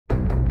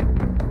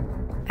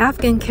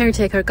Afghan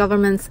caretaker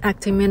government's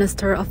acting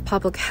Minister of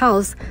Public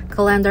Health,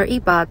 Qalandar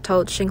Ibad,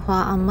 told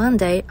Xinhua on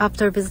Monday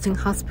after visiting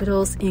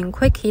hospitals in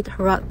quake-hit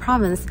Herat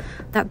province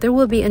that there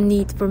will be a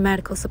need for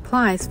medical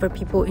supplies for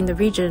people in the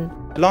region.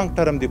 Long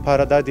term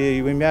دپاره دا د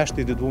یوې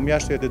میاشتې د 2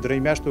 میاشتې د 3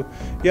 میاشتو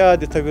یا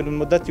د طویل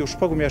المدت یو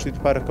 6 میاشتې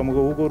دپاره که موږ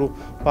وګورو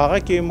په هغه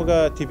کې موږ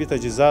طبي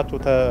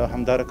تجهیزاتو ته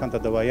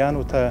همدارکه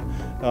دوایانو ته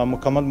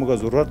مکمل موږ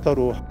ضرورت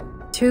لرو.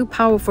 Two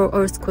powerful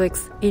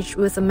earthquakes, each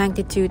with a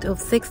magnitude of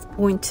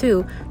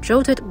 6.2,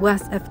 jolted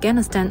West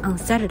Afghanistan on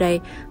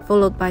Saturday,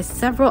 followed by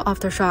several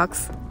aftershocks.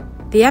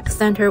 The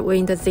epicenter were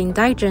in the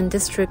Xinhua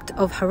district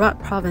of Herat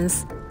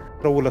province.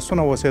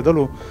 ولسونه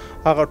وسیدلو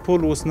هغه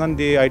ټول اوس نن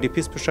د آی ډی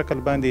پیس په شکل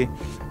باندې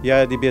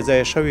یا د بې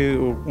ځایه شوي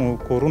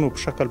کورونو په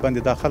شکل باندې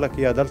دا خلک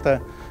یا دلته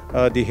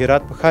د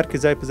هرات په ښار کې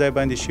ځای په ځای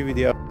باندې شوي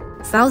دي.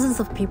 Thousands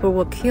of people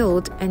were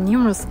killed and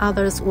numerous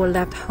others were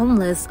left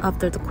homeless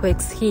after the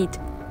quake's hit.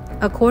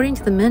 According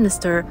to the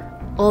minister,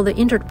 all the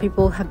injured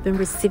people have been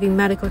receiving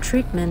medical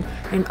treatment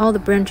and all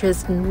the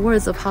branches and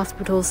wards of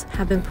hospitals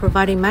have been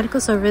providing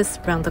medical service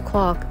round the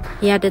clock.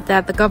 He added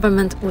that the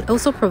government would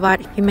also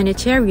provide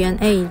humanitarian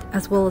aid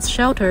as well as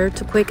shelter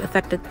to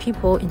quake-affected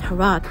people in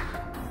Herat.